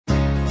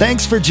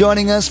Thanks for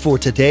joining us for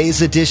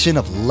today's edition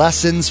of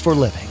Lessons for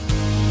Living.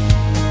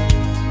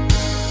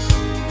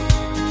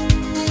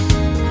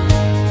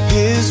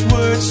 His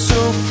word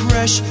so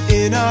fresh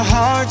in our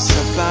hearts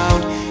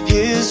abound.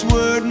 His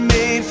word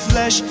made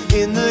flesh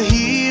in the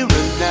here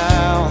and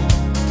now.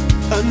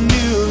 A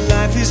new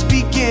life is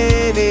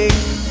beginning.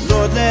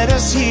 Lord, let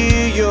us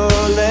hear your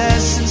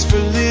lessons for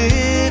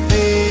living.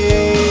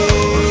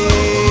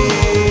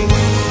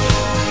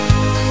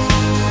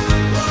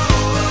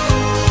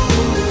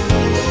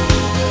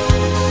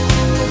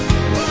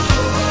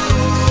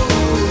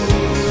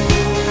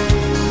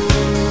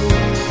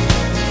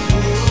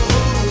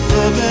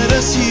 Lord, let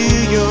us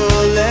hear your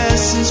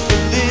lessons for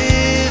living.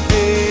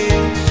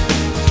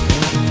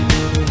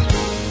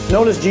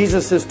 Notice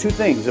Jesus says two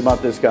things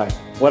about this guy.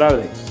 What are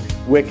they?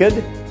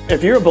 Wicked.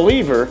 If you're a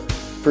believer,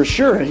 for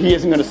sure he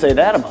isn't going to say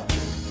that about you.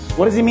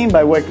 What does he mean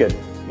by wicked?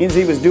 It means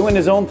he was doing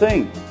his own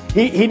thing.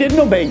 He didn't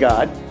obey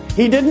God.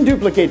 He didn't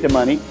duplicate the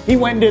money. He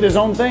went and did his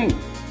own thing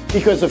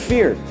because of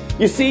fear.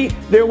 You see,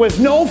 there was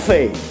no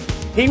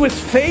faith. He was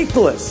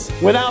faithless.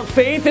 Without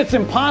faith, it's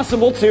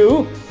impossible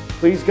to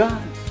please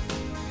God.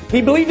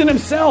 He believed in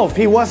himself.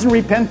 He wasn't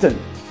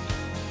repentant.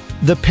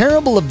 The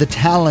parable of the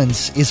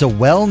talents is a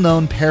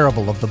well-known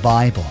parable of the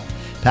Bible.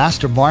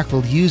 Pastor Mark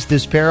will use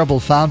this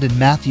parable found in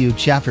Matthew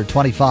chapter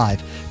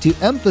 25 to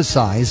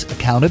emphasize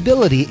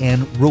accountability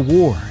and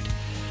reward.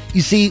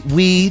 You see,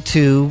 we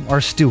too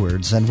are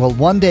stewards and will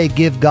one day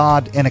give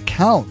God an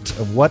account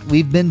of what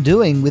we've been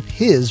doing with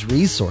His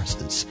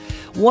resources.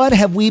 What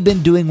have we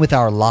been doing with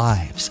our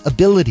lives,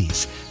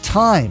 abilities,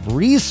 time,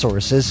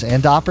 resources,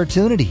 and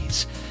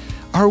opportunities?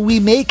 Are we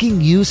making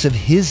use of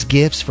His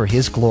gifts for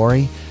His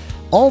glory?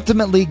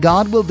 Ultimately,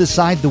 God will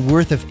decide the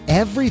worth of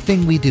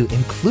everything we do,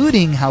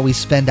 including how we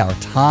spend our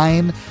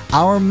time,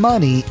 our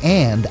money,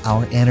 and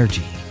our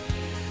energy.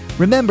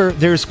 Remember,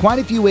 there's quite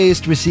a few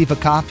ways to receive a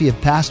copy of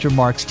Pastor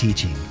Mark's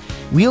teaching.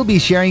 We'll be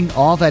sharing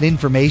all that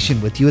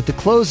information with you at the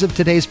close of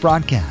today's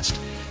broadcast.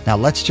 Now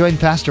let's join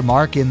Pastor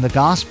Mark in the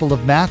Gospel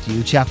of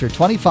Matthew, chapter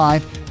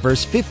 25,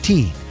 verse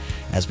 15,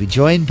 as we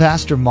join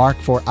Pastor Mark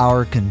for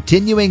our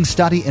continuing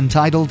study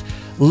entitled,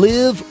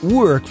 Live,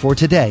 Work for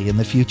Today and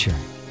the Future.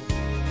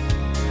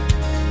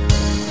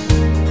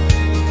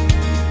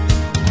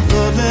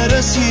 Let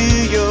us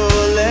hear your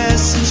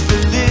lessons for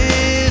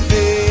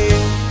living.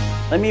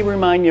 Let me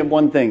remind you of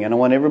one thing, and I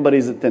want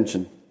everybody's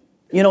attention.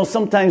 You know,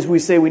 sometimes we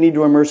say we need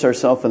to immerse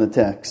ourselves in the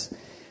text.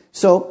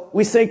 So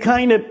we say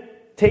kind of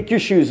take your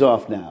shoes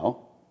off now,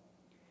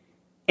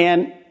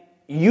 and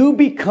you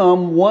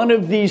become one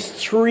of these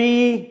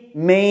three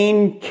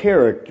main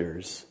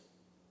characters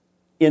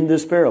in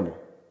this parable.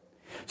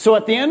 So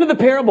at the end of the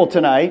parable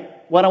tonight,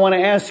 what I want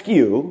to ask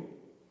you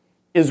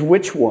is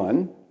which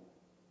one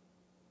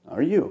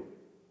are you?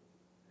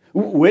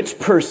 Which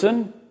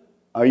person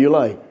are you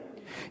like?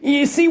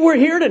 You see, we're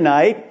here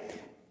tonight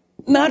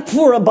not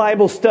for a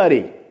Bible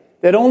study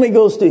that only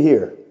goes to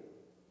here.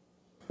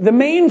 The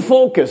main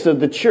focus of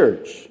the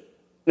church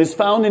is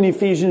found in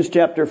Ephesians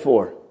chapter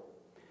 4.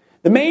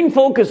 The main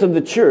focus of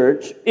the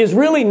church is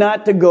really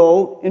not to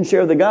go and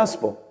share the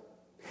gospel.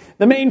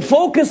 The main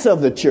focus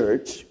of the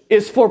church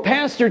is for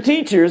pastor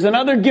teachers and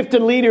other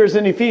gifted leaders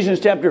in Ephesians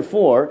chapter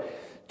 4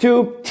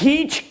 to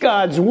teach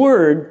God's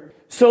word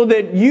so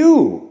that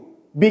you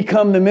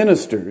become the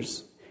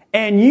ministers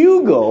and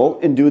you go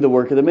and do the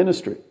work of the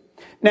ministry.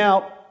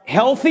 Now,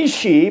 healthy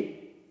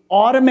sheep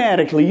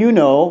automatically,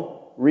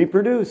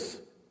 reproduce.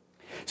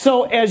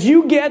 So as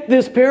you get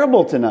this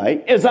parable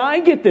tonight, as I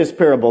get this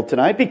parable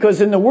tonight,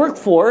 because in the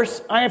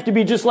workforce, I have to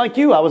be just like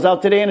you. I was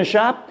out today in a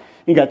shop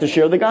and got to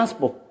share the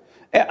gospel.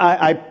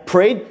 I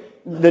prayed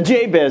the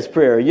Jabez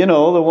prayer,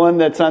 the one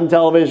that's on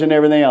television and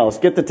everything else.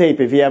 Get the tape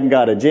if you haven't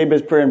got it.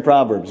 Jabez prayer in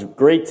Proverbs.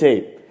 Great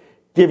tape.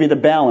 Give you the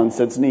balance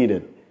that's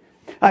needed.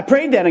 I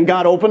prayed that and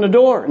God opened the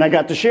door and I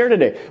got to share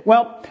today.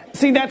 Well,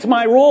 see, that's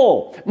my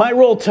role. My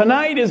role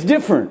tonight is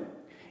different.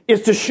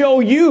 It's to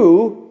show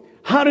you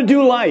how to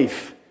do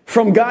life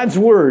from God's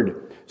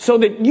Word so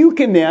that you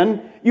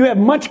have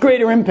much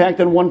greater impact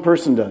than one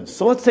person does.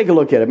 So let's take a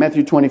look at it.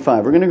 Matthew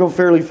 25. We're going to go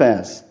fairly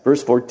fast.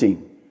 Verse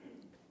 14.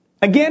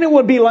 Again, it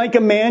would be like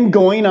a man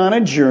going on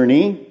a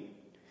journey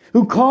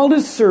who called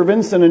his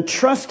servants and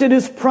entrusted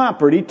his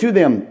property to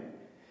them.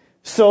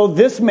 So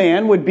this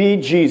man would be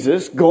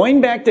Jesus going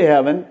back to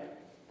heaven,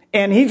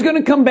 and he's going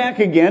to come back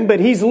again,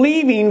 but he's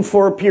leaving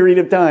for a period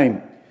of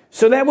time.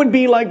 So that would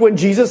be like when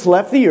Jesus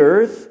left the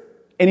earth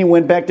and he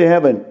went back to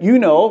heaven.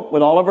 With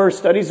all of our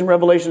studies in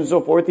Revelation and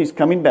so forth, he's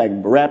coming back,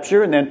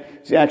 rapture, and then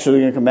he's actually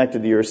going to come back to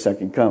the earth's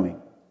second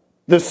coming.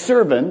 The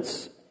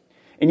servants,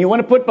 and you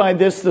want to put by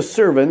this, the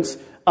servants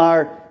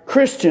are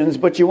Christians,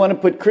 but you want to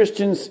put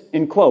Christians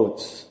in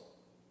quotes.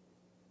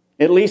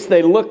 At least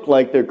they look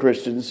like they're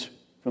Christians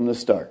from the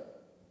start.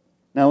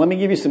 Now, let me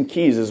give you some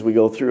keys as we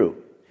go through.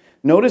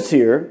 Notice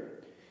here,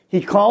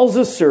 he calls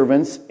the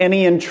servants and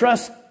he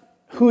entrusts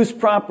whose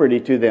property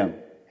to them?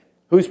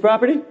 Whose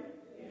property?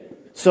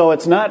 So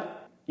it's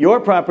not your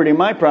property,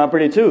 my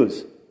property, it's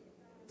whose?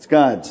 It's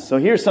God's. So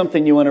here's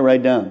something you want to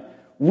write down.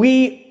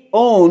 We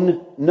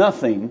own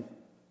nothing,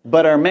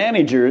 but are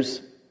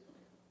managers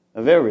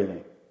of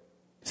everything.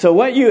 So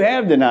what you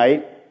have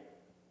tonight,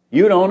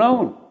 you don't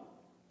own.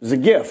 It's a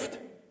gift.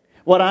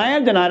 What I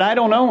have tonight, I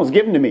don't own. It was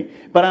given to me.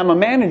 But I'm a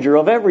manager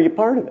of every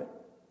part of it.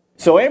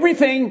 So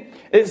everything,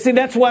 see,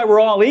 that's why we're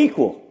all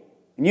equal.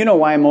 And you know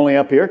why I'm only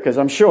up here, because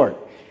I'm short.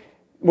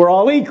 We're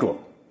all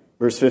equal.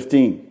 Verse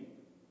 15.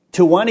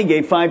 To one he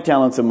gave 5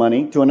 talents of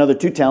money, to another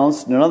 2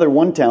 talents, to another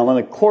 1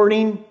 talent,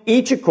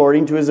 each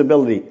according to his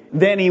ability.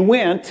 Then he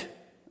went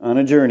on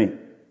a journey.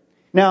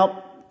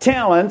 Now,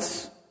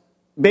 talents,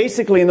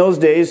 basically in those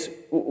days,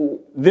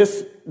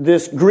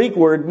 this Greek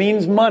word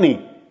means money.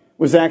 It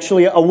was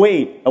actually a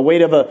weight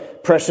of a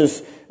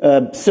precious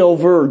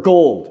silver or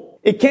gold.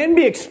 It can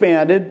be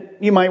expanded,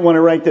 you might want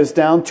to write this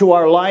down, to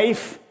our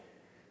life,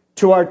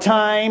 to our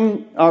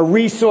time, our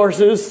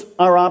resources,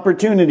 our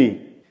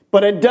opportunity.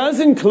 But it does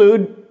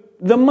include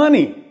the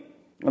money.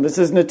 Well, this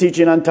isn't a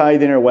teaching on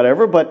tithing or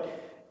whatever, but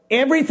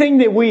everything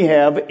that we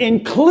have,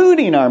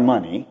 including our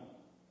money,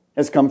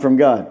 has come from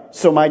God.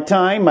 So my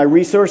time, my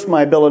resource,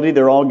 my ability,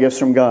 they're all gifts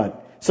from God.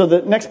 So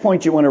the next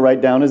point you want to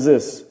write down is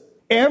this.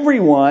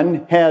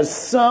 Everyone has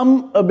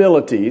some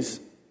abilities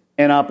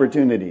and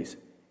opportunities.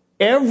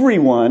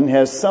 Everyone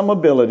has some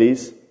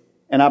abilities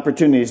and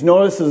opportunities.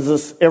 Notice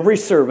this, every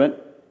servant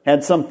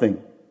had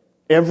something.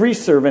 Every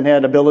servant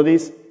had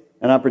abilities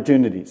and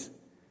opportunities.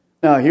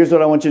 Now, here's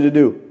what I want you to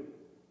do.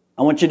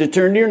 I want you to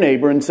turn to your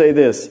neighbor and say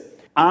this.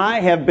 I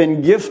have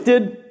been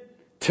gifted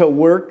to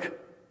work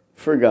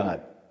for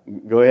God.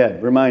 Go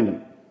ahead, remind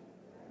him.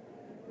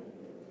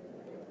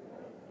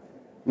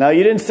 Now,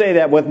 you didn't say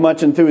that with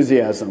much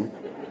enthusiasm.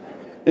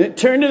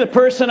 Turn to the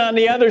person on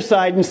the other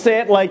side and say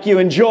it like you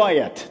enjoy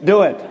it.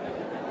 Do it.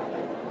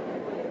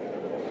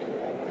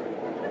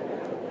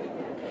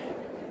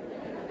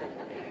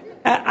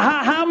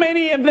 How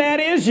many of that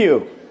is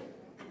you?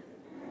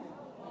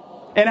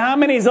 And how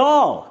many's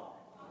all?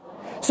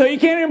 So you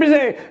can't even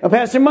say, oh,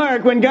 Pastor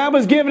Mark, when God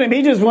was giving him,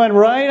 he just went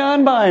right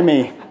on by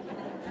me.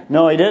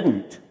 No, he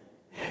didn't.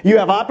 You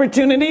have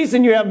opportunities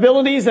and you have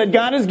abilities that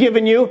God has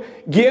given you,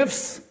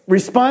 gifts,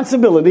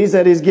 responsibilities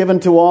that he's given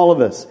to all of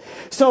us.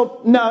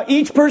 So now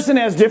each person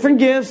has different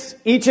gifts,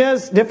 each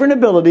has different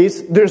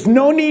abilities. There's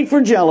no need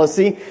for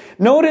jealousy.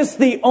 Notice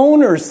the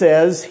owner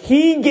says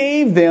he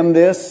gave them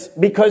this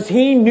because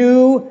he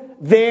knew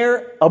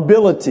their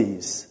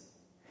abilities.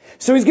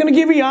 So he's going to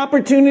give you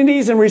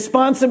opportunities and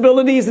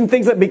responsibilities and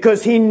things like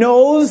because he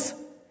knows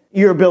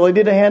your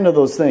ability to handle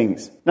those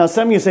things. Now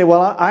some of you say,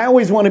 well, I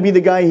always want to be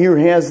the guy here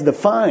who has the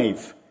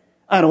 5.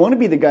 I don't want to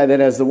be the guy that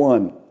has the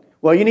 1.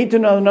 Well, you need to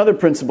know another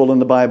principle in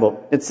the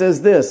Bible. It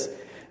says this,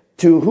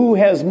 to who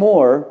has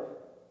more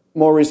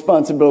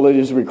responsibility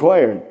is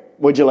required.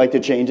 Would you like to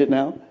change it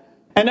now?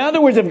 In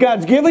other words, if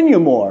God's given you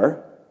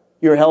more,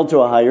 you're held to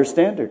a higher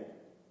standard.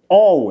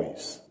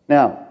 Always.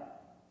 Now,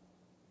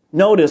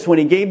 notice when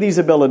he gave these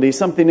abilities,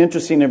 something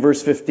interesting in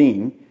verse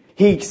 15.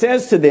 He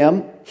says to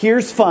them,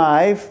 here's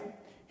 5,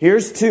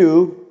 here's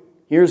 2,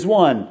 here's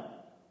 1.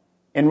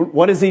 And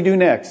what does he do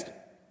next?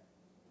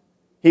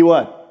 He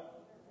what?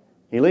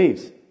 He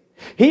leaves.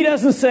 He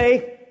doesn't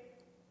say,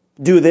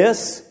 do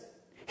this.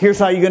 Here's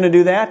how you're going to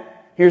do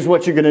that. Here's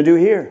what you're going to do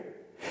here.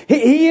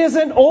 He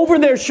isn't over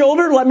their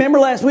shoulder. Remember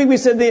last week we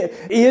said that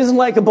he isn't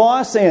like a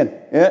boss saying,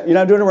 yeah, you're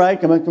not doing it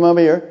right. Come over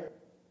here.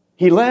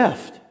 He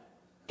left.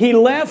 He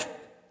left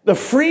the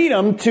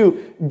freedom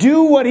to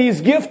do what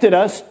he's gifted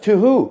us to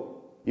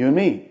who? You and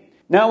me.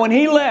 Now when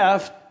he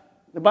left,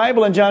 the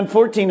Bible in John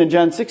 14 and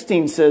John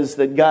 16 says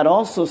that God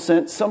also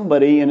sent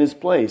somebody in his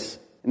place.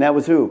 And that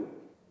was who?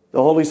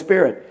 The Holy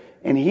Spirit.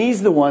 And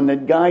he's the one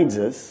that guides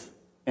us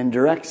and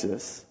directs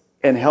us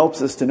and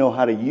helps us to know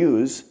how to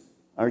use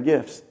our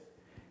gifts.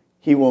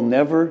 He will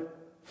never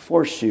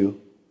force you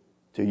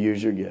to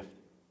use your gift.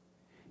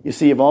 You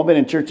see, you've all been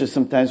in churches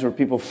sometimes where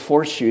people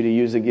force you to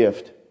use a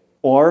gift.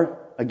 Or,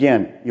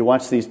 again, you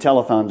watch these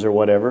telethons or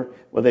whatever,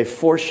 where they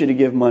force you to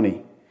give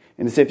money.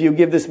 And they say, if you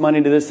give this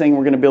money to this thing,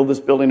 we're going to build this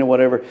building or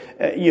whatever.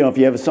 If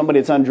you have somebody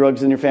that's on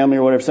drugs in your family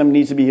or whatever, somebody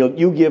needs to be healed,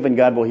 you give and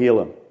God will heal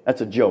them.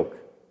 That's a joke.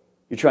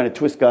 You're trying to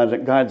twist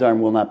God's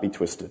arm will not be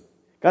twisted.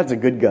 God's a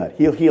good God.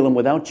 He'll heal him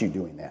without you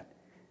doing that.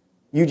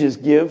 You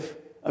just give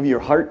of your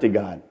heart to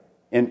God.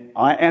 And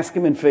I ask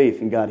him in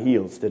faith and God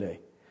heals today.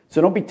 So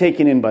don't be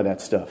taken in by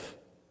that stuff.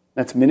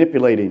 That's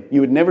manipulating.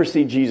 You would never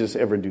see Jesus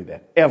ever do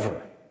that.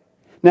 Ever.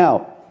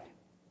 Now,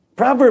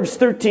 Proverbs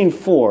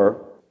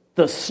 13:4,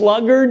 the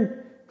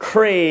sluggard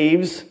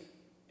craves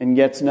and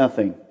gets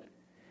nothing,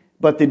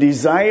 but the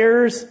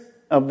desires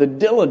of the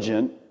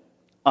diligent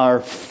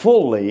are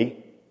fully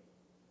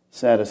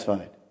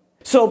satisfied.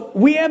 So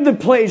we have the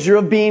pleasure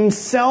of being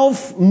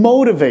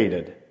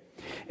self-motivated.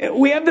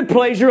 We have the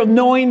pleasure of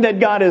knowing that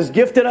God has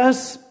gifted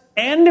us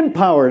and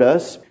empowered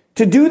us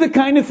to do the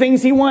kind of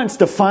things he wants,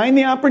 to find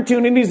the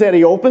opportunities that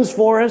he opens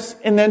for us,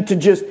 and then to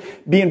just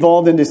be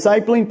involved in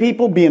discipling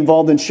people, be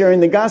involved in sharing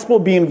the gospel,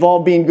 be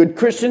involved being good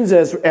Christians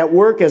as at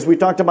work, as we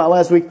talked about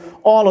last week,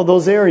 all of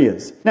those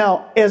areas.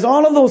 Now, as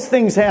all of those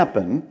things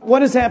happen,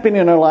 what is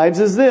happening in our lives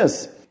is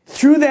this.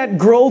 through that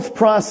growth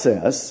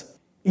process,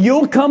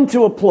 you'll come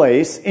to a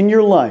place in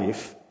your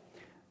life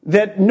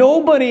that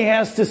nobody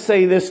has to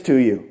say this to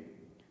you.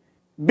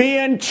 Be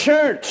in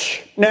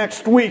church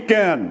next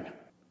weekend.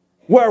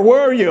 Where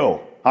were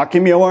you? How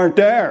come you weren't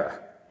there?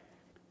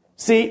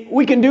 See,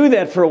 we can do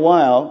that for a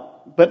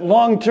while, but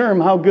long term,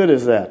 how good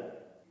is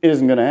that? It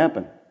isn't going to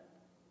happen.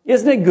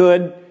 Isn't it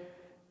good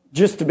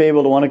just to be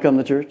able to want to come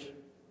to church?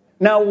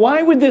 Now,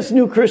 why would this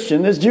new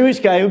Christian, this Jewish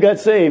guy who got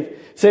saved,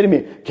 say to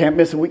me, can't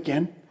miss a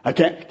weekend? I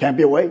can't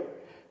be away.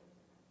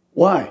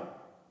 Why?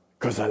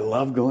 Because I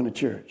love going to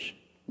church.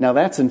 Now,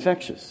 that's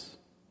infectious.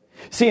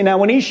 See, now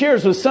when he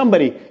shares with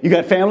somebody, you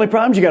got family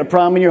problems, you got a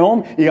problem in your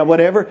home, you got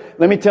whatever,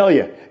 let me tell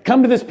you,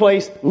 come to this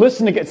place,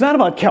 listen to, it's not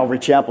about Calvary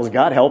Chapel's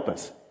God help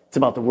us. It's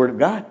about the Word of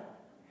God.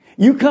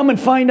 You come and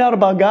find out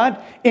about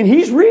God, and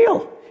He's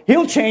real.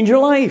 He'll change your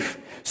life.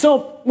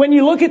 So when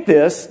you look at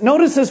this,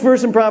 notice this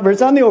verse in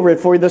Proverbs on the overhead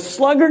for you. The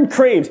sluggard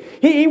craves.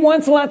 He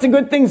wants lots of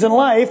good things in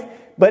life,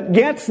 but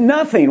gets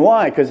nothing.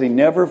 Why? Because he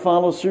never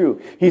follows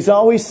through. He's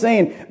always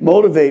saying,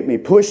 motivate me,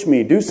 push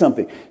me, do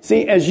something.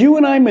 See, as you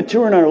and I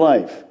mature in our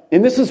life,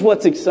 and this is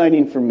what's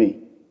exciting for me.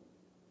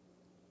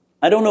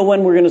 I don't know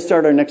when we're going to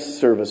start our next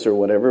service or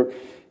whatever.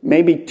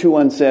 Maybe 2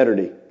 on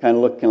Saturday. Kind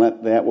of looking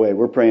that way.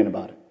 We're praying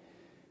about it.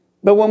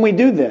 But when we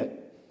do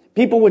that,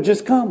 people would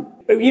just come.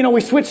 You know,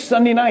 we switched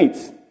Sunday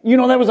nights. You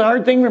know, that was a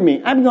hard thing for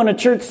me. I've been going to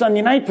church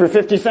Sunday night for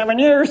 57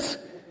 years.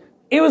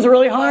 It was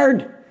really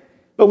hard.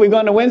 But we've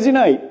gone to Wednesday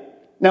night.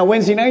 Now,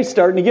 Wednesday night's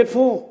starting to get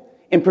full.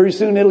 And pretty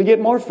soon it'll get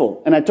more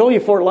full. And I told you,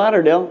 Fort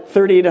Lauderdale,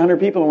 3,800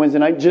 people on Wednesday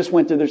night just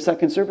went to their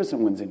second service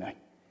on Wednesday night.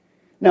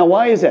 Now,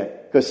 why is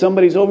that? Because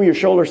somebody's over your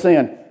shoulder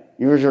saying,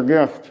 here's your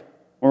gift.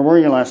 Where were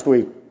you last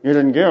week? You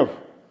didn't give.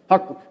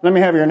 Let me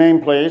have your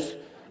name, please.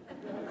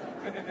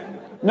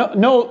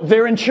 No,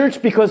 they're in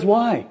church because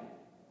why?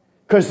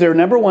 Because they're,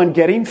 number one,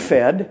 getting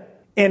fed.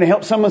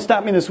 And someone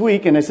stopped me this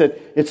week and they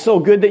said, it's so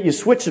good that you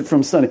switched it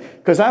from Sunday.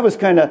 Because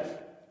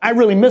I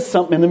really missed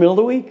something in the middle of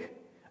the week.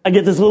 I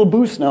get this little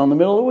boost now in the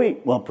middle of the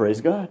week. Well,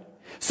 praise God.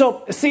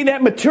 So, see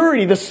that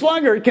maturity. The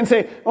sluggard can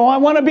say, oh, I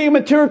want to be a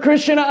mature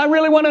Christian. I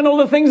really want to know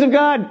the things of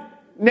God.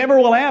 Never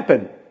will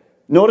happen.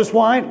 Notice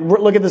why?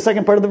 Look at the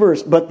second part of the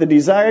verse. But the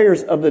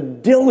desires of the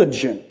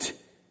diligent,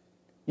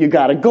 you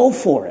got to go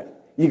for it.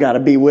 You got to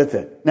be with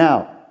it.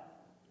 Now,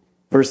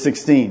 verse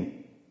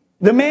 16.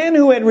 The man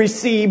who had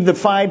received the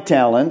 5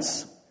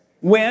 talents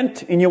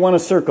went, and you want to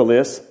circle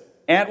this,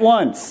 at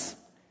once,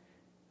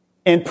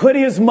 and put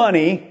his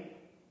money,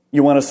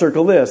 you want to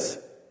circle this,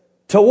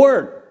 to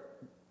work.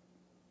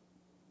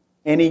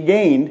 And he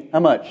gained, how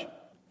much?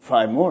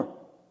 5 more.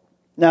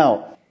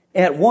 Now,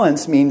 at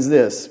once means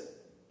this: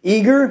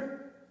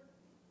 eager,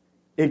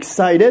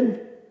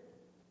 excited,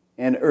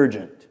 and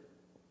urgent.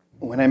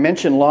 When I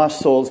mention lost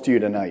souls to you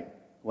tonight,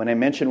 when I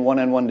mention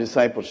one-on-one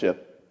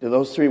discipleship, do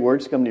those 3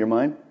 words come to your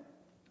mind?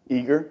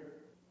 Eager,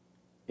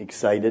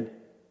 excited,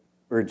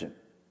 urgent.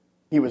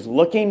 He was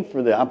looking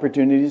for the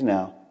opportunities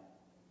now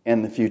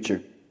and the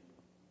future.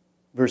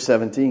 Verse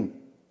 17.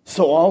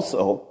 So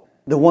also,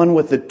 the one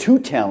with the 2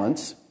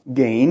 talents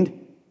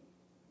gained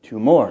 2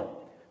 more.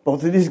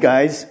 Both of these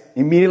guys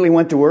immediately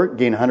went to work,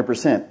 gained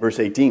 100%. Verse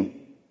 18.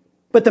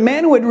 But the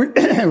man who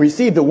had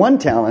received the 1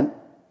 talent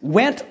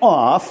went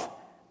off,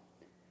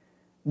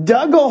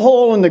 dug a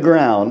hole in the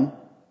ground,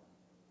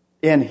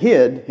 and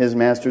hid his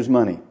master's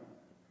money.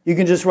 You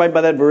can just write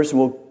by that verse,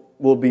 and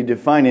we'll be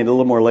defining it a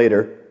little more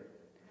later.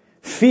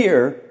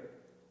 Fear,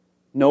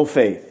 no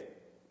faith.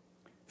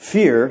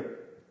 Fear,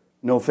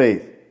 no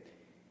faith.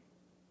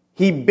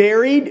 He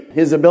buried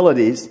his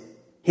abilities.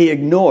 He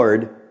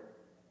ignored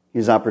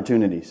his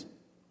opportunities.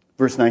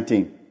 Verse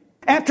 19.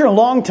 After a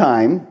long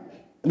time,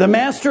 the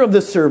master of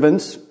the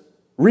servants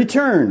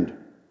returned.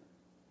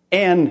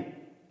 And,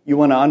 you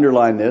want to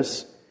underline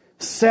this,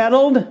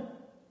 settled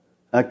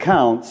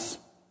accounts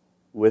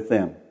with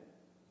them.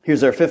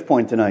 Here's our 5th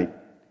point tonight.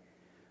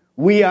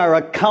 We are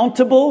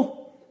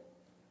accountable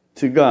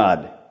to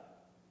God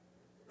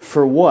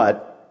for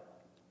what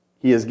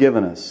He has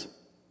given us.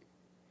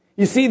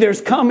 You see,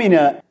 there's coming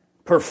a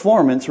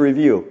performance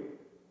review.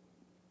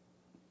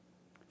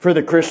 For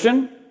the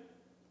Christian,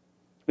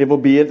 it will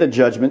be at the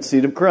judgment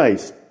seat of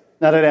Christ.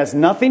 Now, that has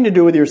nothing to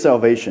do with your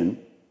salvation,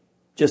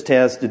 just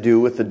has to do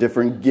with the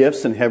different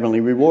gifts and heavenly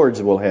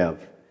rewards we'll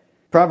have.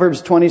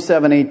 Proverbs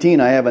 27:18,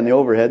 I have on the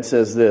overhead,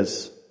 says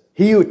this: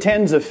 he who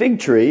tends a fig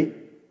tree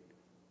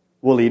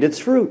will eat its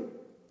fruit,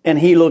 and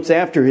he looks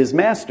after his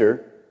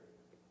master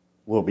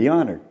will be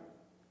honored.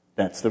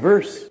 That's the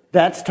verse.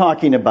 That's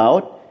talking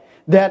about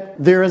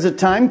that there is a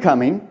time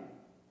coming,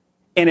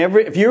 and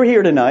if you're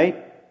here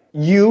tonight,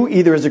 you,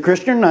 either as a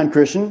Christian or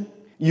non-Christian,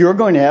 you're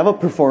going to have a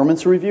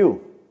performance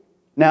review.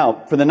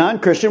 Now, for the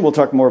non-Christian, we'll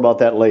talk more about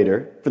that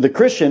later. For the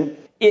Christian,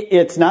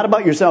 it's not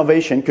about your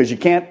salvation, because you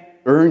can't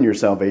earn your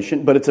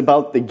salvation, but it's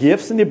about the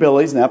gifts and the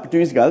abilities and the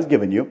opportunities God has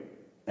given you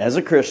as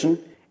a Christian,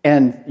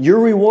 and your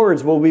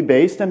rewards will be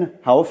based on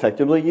how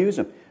effectively you use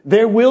them.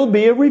 There will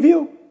be a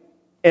review,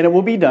 and it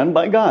will be done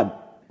by God.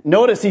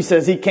 Notice he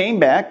says he came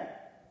back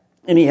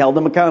And he held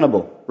them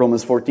accountable.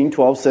 Romans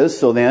 14:12 says,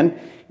 so then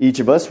each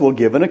of us will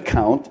give an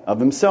account of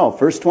himself.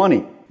 Verse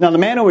 20. Now the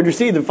man who had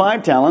received the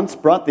 5 talents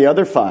brought the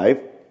other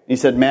 5. He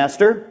said,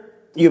 Master,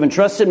 you've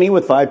entrusted me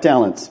with 5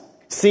 talents.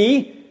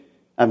 See,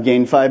 I've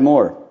gained 5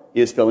 more.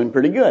 He is feeling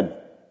pretty good.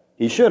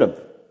 He should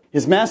have.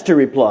 His master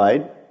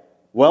replied,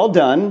 well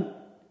done,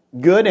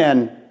 good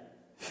and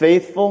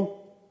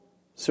faithful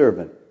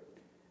servant.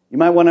 You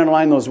might want to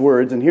underline those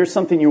words, and here's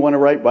something you want to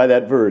write by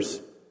that verse.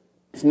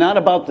 It's not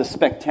about the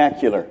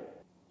spectacular.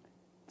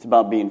 It's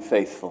about being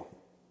faithful.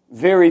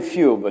 Very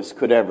few of us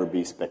could ever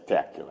be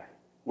spectacular.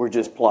 We're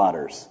just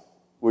plodders.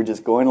 We're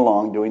just going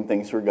along doing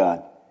things for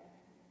God.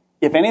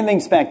 If anything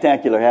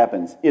spectacular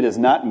happens, it is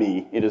not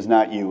me, it is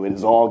not you, it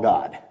is all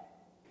God.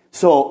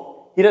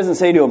 So he doesn't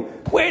say to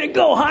him, way to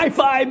go, high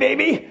five,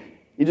 baby.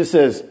 He just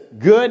says,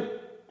 good,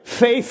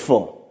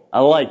 faithful.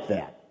 I like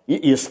that.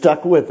 You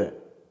stuck with it.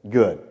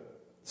 Good.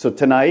 So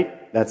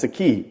tonight, that's a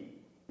key.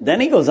 Then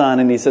he goes on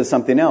and he says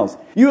something else.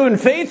 You've been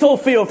faithful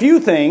for a few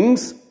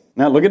things.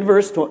 Now look at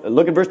verse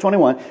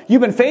 21.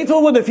 You've been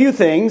faithful with a few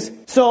things,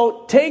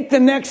 so take the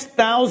next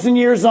 1,000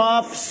 years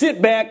off,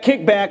 sit back,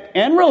 kick back,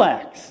 and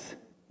relax.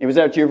 Is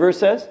that what your verse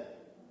says?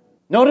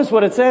 Notice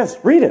what it says.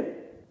 Read it.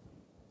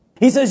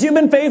 He says, you've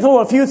been faithful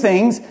with a few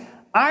things.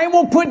 I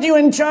will put you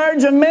in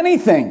charge of many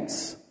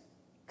things.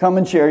 Come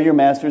and share your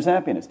master's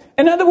happiness.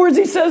 In other words,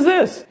 he says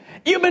this.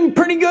 You've been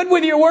pretty good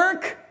with your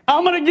work.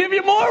 I'm going to give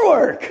you more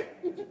work.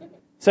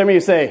 Some of you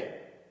say,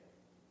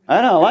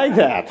 I don't like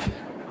that.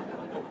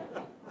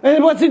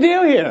 And what's the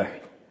deal here?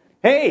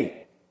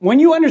 Hey, when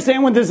you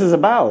understand what this is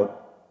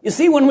about, you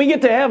see, when we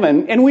get to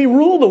heaven and we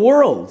rule the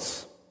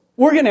worlds,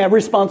 we're going to have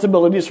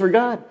responsibilities for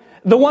God.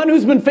 The one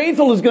who's been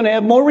faithful is going to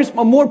have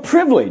more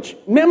privilege.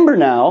 Remember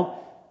now,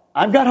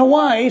 I've got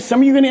Hawaii.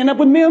 Some of you are going to end up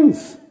with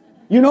MIMS.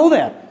 You know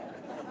that.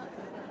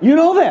 You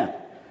know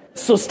that.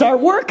 So start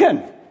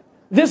working.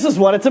 This is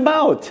what it's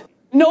about.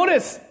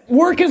 Notice,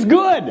 work is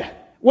good.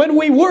 When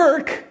we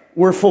work,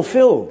 we're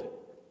fulfilled.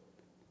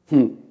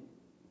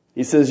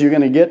 He says you're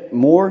going to get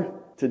more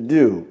to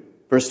do.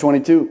 Verse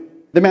 22.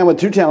 The man with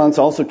 2 talents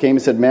also came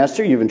and said,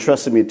 Master, you've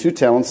entrusted me with 2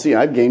 talents. See,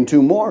 I've gained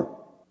 2 more.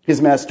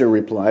 His master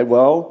replied,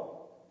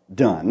 well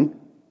done,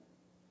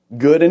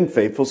 good and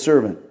faithful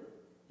servant.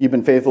 You've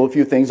been faithful a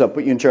few things. I'll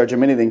put you in charge of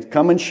many things.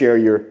 Come and share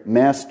your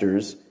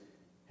master's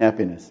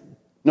happiness.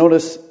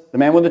 Notice the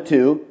man with the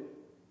 2,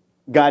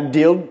 God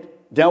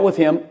dealt with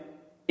him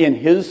in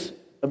his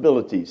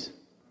abilities.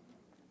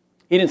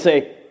 He didn't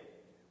say,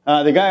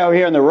 the guy over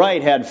here on the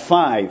right had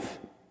 5.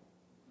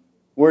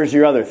 Where's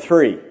your other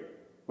 3? Well,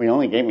 he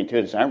only gave me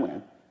 2 to start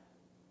with.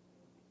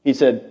 He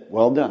said,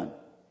 well done.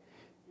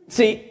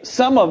 See,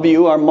 some of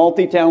you are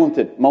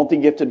multi-talented,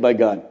 multi-gifted by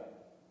God.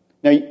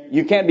 Now,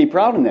 you can't be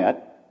proud in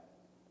that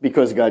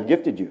because God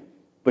gifted you,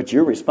 but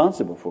you're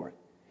responsible for it.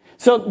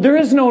 So there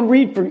is no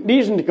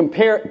reason to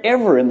compare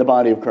ever in the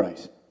body of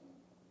Christ.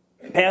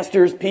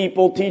 Pastors,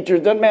 people,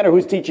 teachers, doesn't matter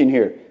who's teaching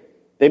here.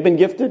 They've been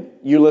gifted,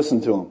 you listen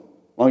to them.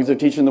 As long as they're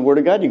teaching the Word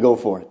of God, you go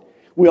for it.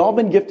 We all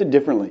been gifted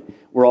differently.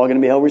 We're all going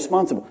to be held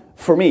responsible.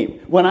 For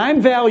me, when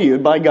I'm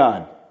valued by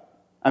God,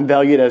 I'm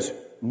valued as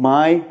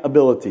my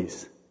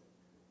abilities,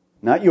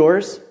 not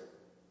yours.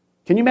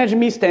 Can you imagine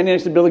me standing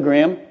next to Billy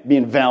Graham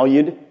being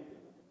valued?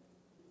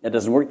 That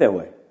doesn't work that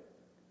way.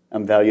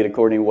 I'm valued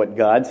according to what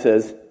God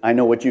says. I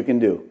know what you can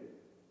do.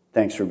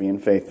 Thanks for being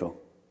faithful.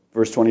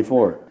 Verse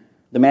 24.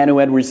 The man who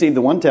had received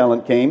the 1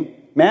 talent came.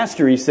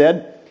 Master, he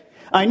said,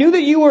 I knew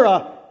that you were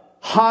a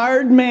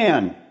hard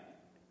man,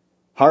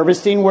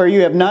 harvesting where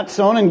you have not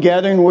sown and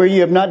gathering where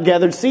you have not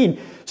gathered seed.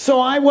 So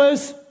I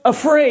was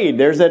afraid.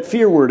 There's that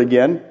fear word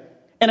again.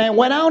 And I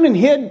went out and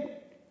hid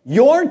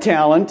your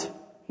talent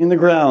in the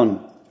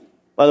ground.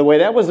 By the way,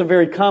 that was a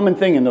very common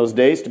thing in those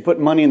days, to put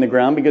money in the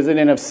ground because they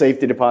didn't have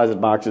safety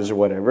deposit boxes or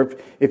whatever.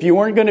 If you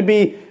weren't going to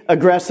be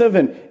aggressive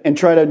and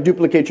try to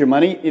duplicate your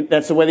money,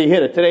 that's the way they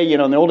hid it. Today,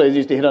 in the old days, they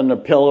used to hid under a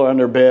pillow or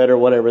under a bed or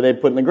whatever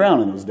they'd put in the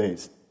ground in those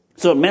days.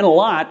 So it meant a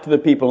lot to the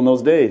people in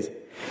those days.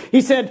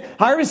 He said,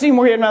 harvesting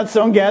where you have not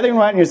sown, gathering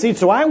right in your seed.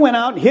 So I went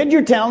out, hid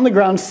your talent in the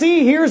ground.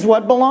 See, here's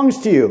what belongs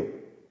to you.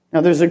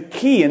 Now there's a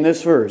key in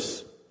this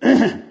verse.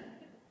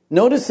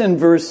 Notice in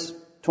verse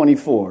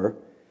 24,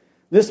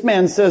 this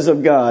man says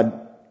of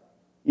God,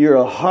 you're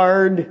a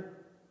hard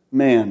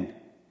man.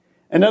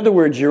 In other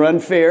words, you're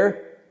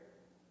unfair.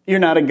 You're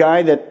not a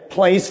guy that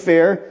plays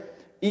fair.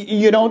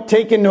 You don't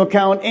take into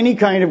account any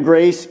kind of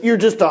grace. You're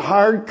just a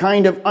hard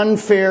kind of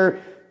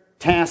unfair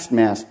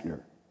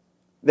taskmaster.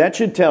 That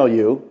should tell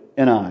you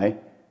and I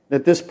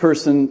that this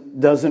person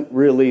doesn't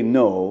really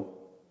know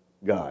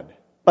God.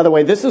 By the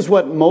way, this is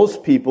what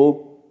most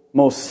people,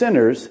 most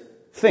sinners,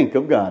 think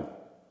of God.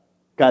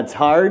 God's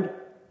hard,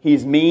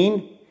 He's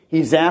mean,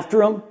 He's after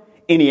them,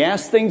 and He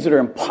asks things that are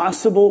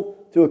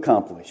impossible to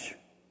accomplish.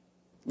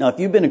 Now, if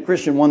you've been a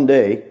Christian one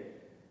day,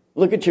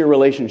 look at your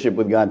relationship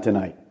with God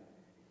tonight.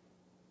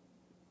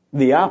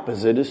 The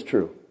opposite is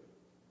true.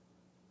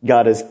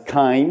 God is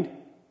kind,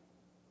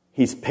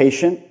 He's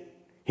patient,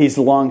 He's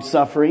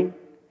long-suffering,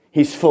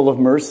 He's full of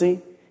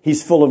mercy,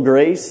 He's full of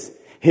grace,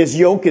 His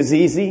yoke is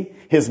easy.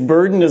 His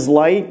burden is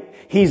light.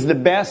 He's the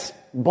best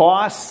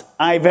boss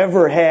I've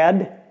ever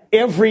had.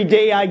 Every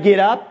day I get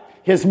up,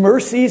 His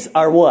mercies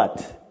are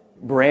what?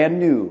 Brand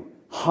new.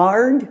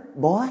 Hard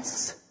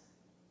boss?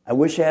 I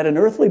wish I had an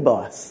earthly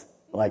boss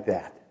like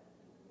that.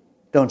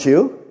 Don't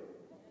you?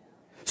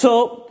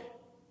 So,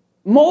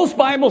 most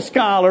Bible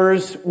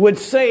scholars would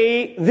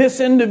say this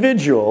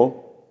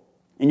individual,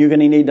 and you're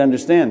going to need to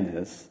understand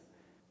this,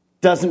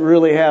 doesn't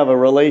really have a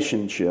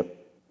relationship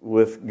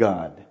with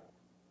God.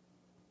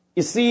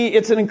 You see,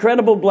 it's an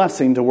incredible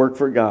blessing to work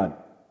for God.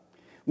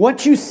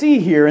 What you see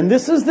here, and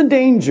this is the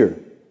danger,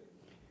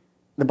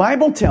 the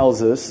Bible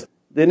tells us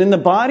that in the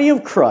body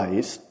of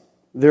Christ,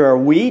 there are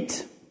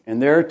wheat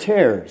and there are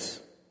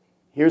tares.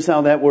 Here's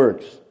how that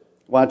works.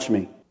 Watch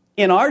me.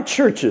 In our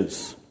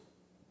churches,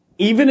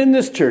 even in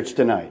this church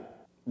tonight,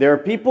 there are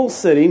people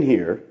sitting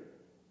here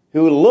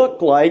who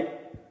look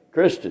like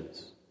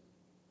Christians.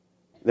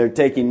 They're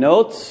taking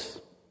notes.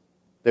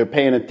 They're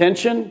paying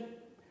attention.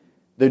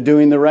 They're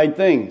doing the right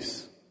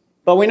things.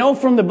 But we know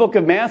from the book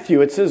of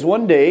Matthew, it says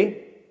one day,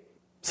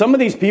 some of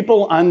these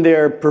people on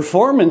their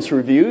performance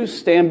reviews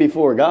stand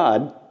before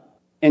God,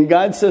 and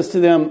God says to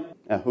them,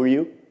 who are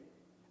you?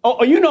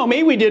 Oh, you know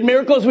me. We did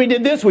miracles. We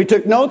did this. We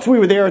took notes. We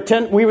were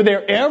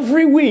there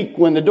every week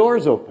when the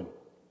doors opened.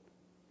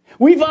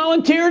 We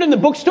volunteered in the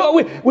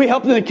bookstore. We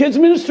helped in the kids'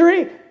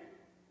 ministry.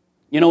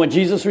 You know what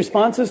Jesus'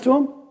 response is to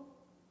him?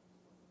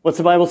 What's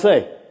the Bible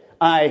say?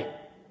 I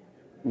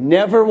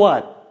never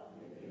what?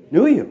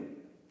 Knew you.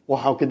 Well,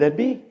 how could that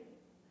be?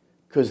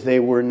 Because they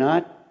were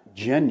not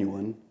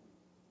genuine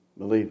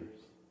believers.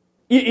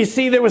 You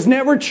see, there was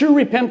never true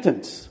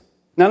repentance.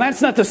 Now,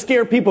 that's not to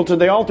scare people to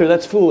the altar.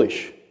 That's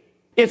foolish.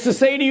 It's to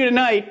say to you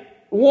tonight,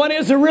 what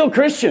is a real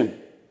Christian?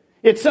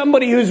 It's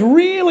somebody who's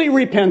really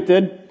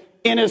repented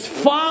and is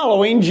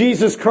following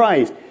Jesus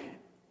Christ.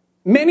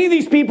 Many of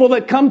these people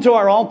that come to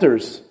our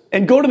altars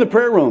and go to the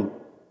prayer room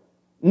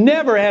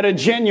never had a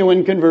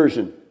genuine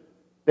conversion.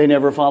 They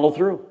never follow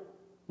through.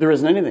 There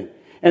isn't anything.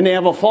 And they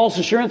have a false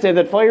assurance. They have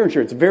that fire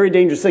insurance. A very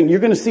dangerous thing. You're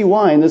going to see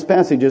why in this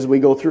passage as we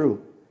go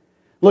through.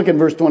 Look at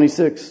verse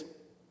 26.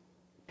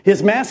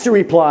 His master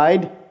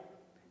replied,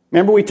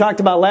 remember we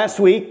talked about last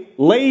week,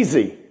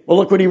 lazy. Well,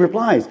 look what he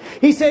replies.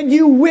 He said,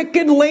 you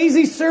wicked,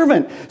 lazy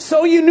servant.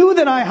 So you knew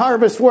that I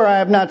harvest where I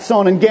have not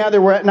sown and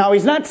gather where... Now,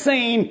 he's not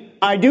saying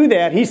I do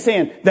that. He's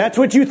saying, that's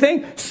what you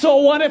think? So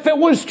what if it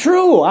was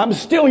true? I'm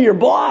still your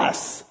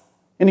boss.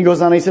 And he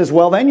goes on, he says,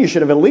 well, then you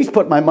should have at least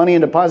put my money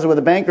in deposit with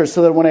a banker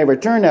so that when I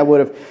returned, I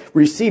would have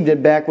received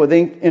it back with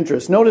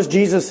interest. Notice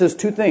Jesus says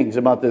two things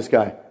about this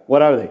guy.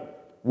 What are they?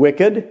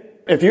 Wicked.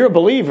 If you're a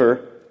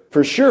believer,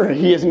 for sure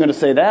he isn't going to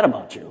say that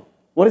about you.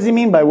 What does he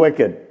mean by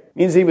wicked? It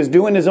means he was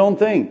doing his own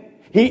thing.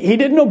 He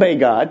didn't obey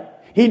God.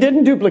 He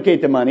didn't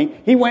duplicate the money.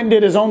 He went and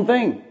did his own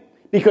thing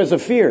because of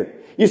fear.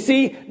 You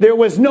see, there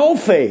was no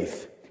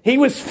faith. He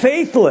was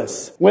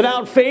faithless.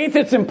 Without faith,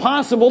 it's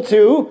impossible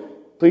to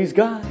please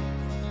God.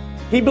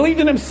 He believed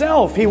in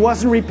himself. He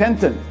wasn't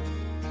repentant.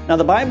 Now,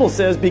 the Bible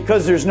says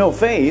because there's no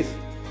faith,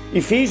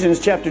 Ephesians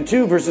chapter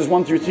 2, verses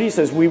 1 through 3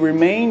 says, we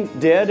remain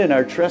dead in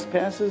our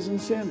trespasses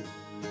and sin.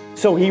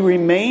 So he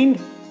remained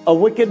a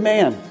wicked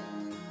man,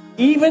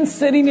 even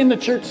sitting in the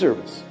church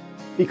service,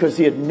 because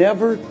he had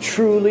never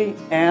truly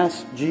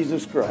asked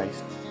Jesus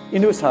Christ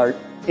into his heart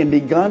and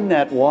begun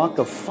that walk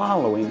of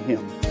following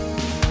him.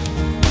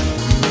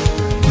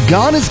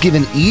 God has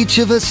given each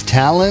of us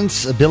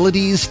talents,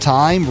 abilities,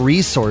 time,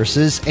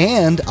 resources,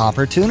 and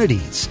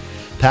opportunities.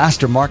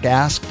 Pastor Mark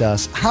asked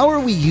us, how are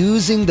we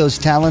using those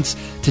talents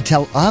to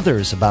tell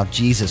others about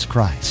Jesus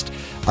Christ?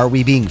 Are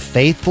we being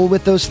faithful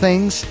with those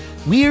things?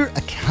 We're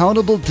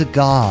accountable to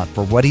God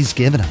for what He's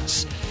given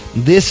us.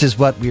 This is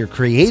what we are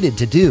created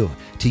to do,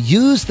 to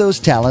use those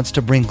talents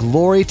to bring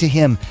glory to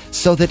Him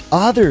so that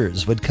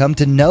others would come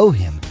to know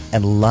Him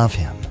and love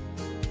Him.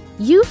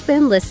 You've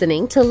been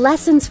listening to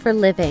Lessons for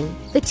Living,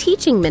 the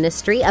teaching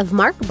ministry of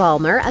Mark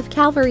Balmer of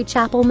Calvary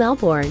Chapel,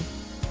 Melbourne.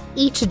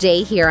 Each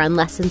day here on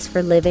Lessons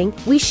for Living,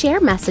 we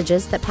share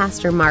messages that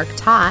Pastor Mark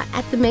taught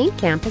at the main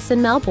campus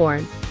in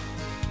Melbourne.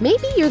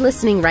 Maybe you're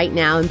listening right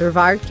now in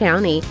Brevard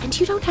County and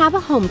you don't have a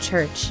home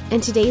church,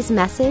 and today's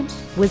message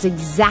was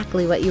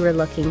exactly what you were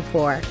looking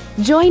for.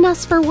 Join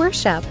us for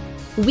worship.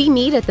 We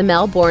meet at the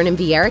Melbourne and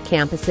Viera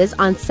campuses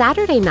on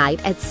Saturday night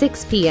at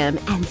 6 p.m.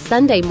 and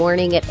Sunday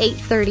morning at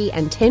 8:30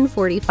 and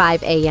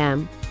 10:45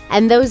 a.m.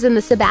 And those in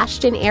the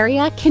Sebastian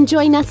area can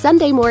join us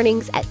Sunday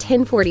mornings at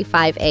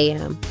 10:45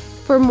 a.m.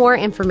 For more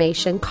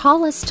information,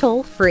 call us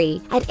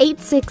toll-free at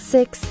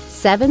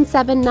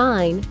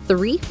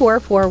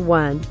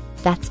 866-779-3441.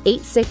 That's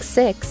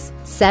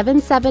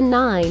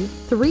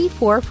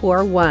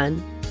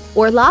 866-779-3441.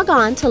 Or log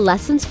on to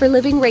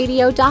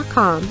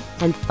lessonsforlivingradio.com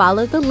and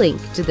follow the link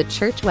to the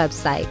church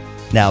website.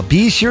 Now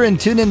be sure and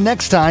tune in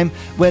next time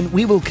when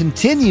we will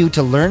continue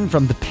to learn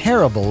from the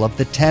parable of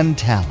the 10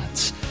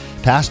 talents.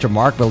 Pastor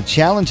Mark will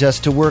challenge us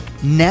to work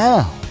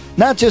now,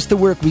 not just the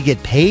work we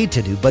get paid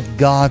to do, but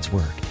God's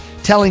work.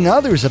 telling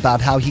others about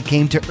how he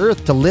came to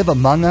earth to live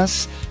among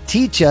us,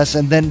 teach us,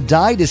 and then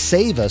die to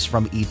save us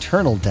from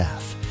eternal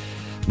death.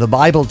 The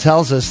Bible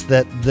tells us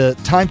that the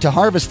time to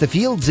harvest the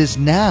fields is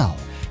now.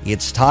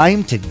 It's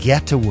time to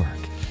get to work.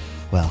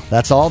 Well,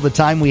 that's all the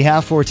time we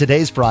have for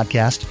today's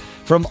broadcast.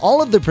 From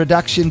all of the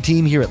production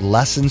team here at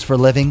Lessons for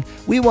Living,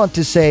 we want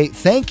to say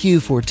thank you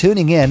for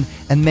tuning in,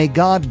 and may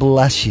God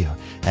bless you.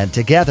 And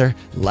together,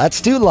 let's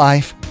do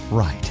life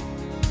right.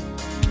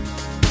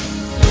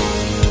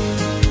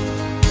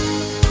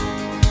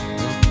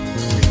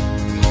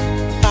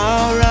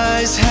 Our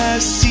eyes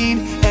have seen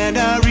and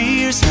our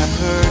ears have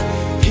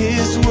heard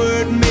His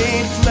word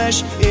made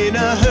flesh in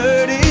a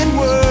hurting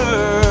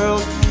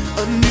world.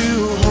 A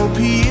new hope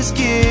He is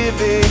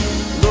giving.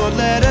 Lord,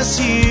 let us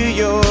hear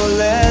your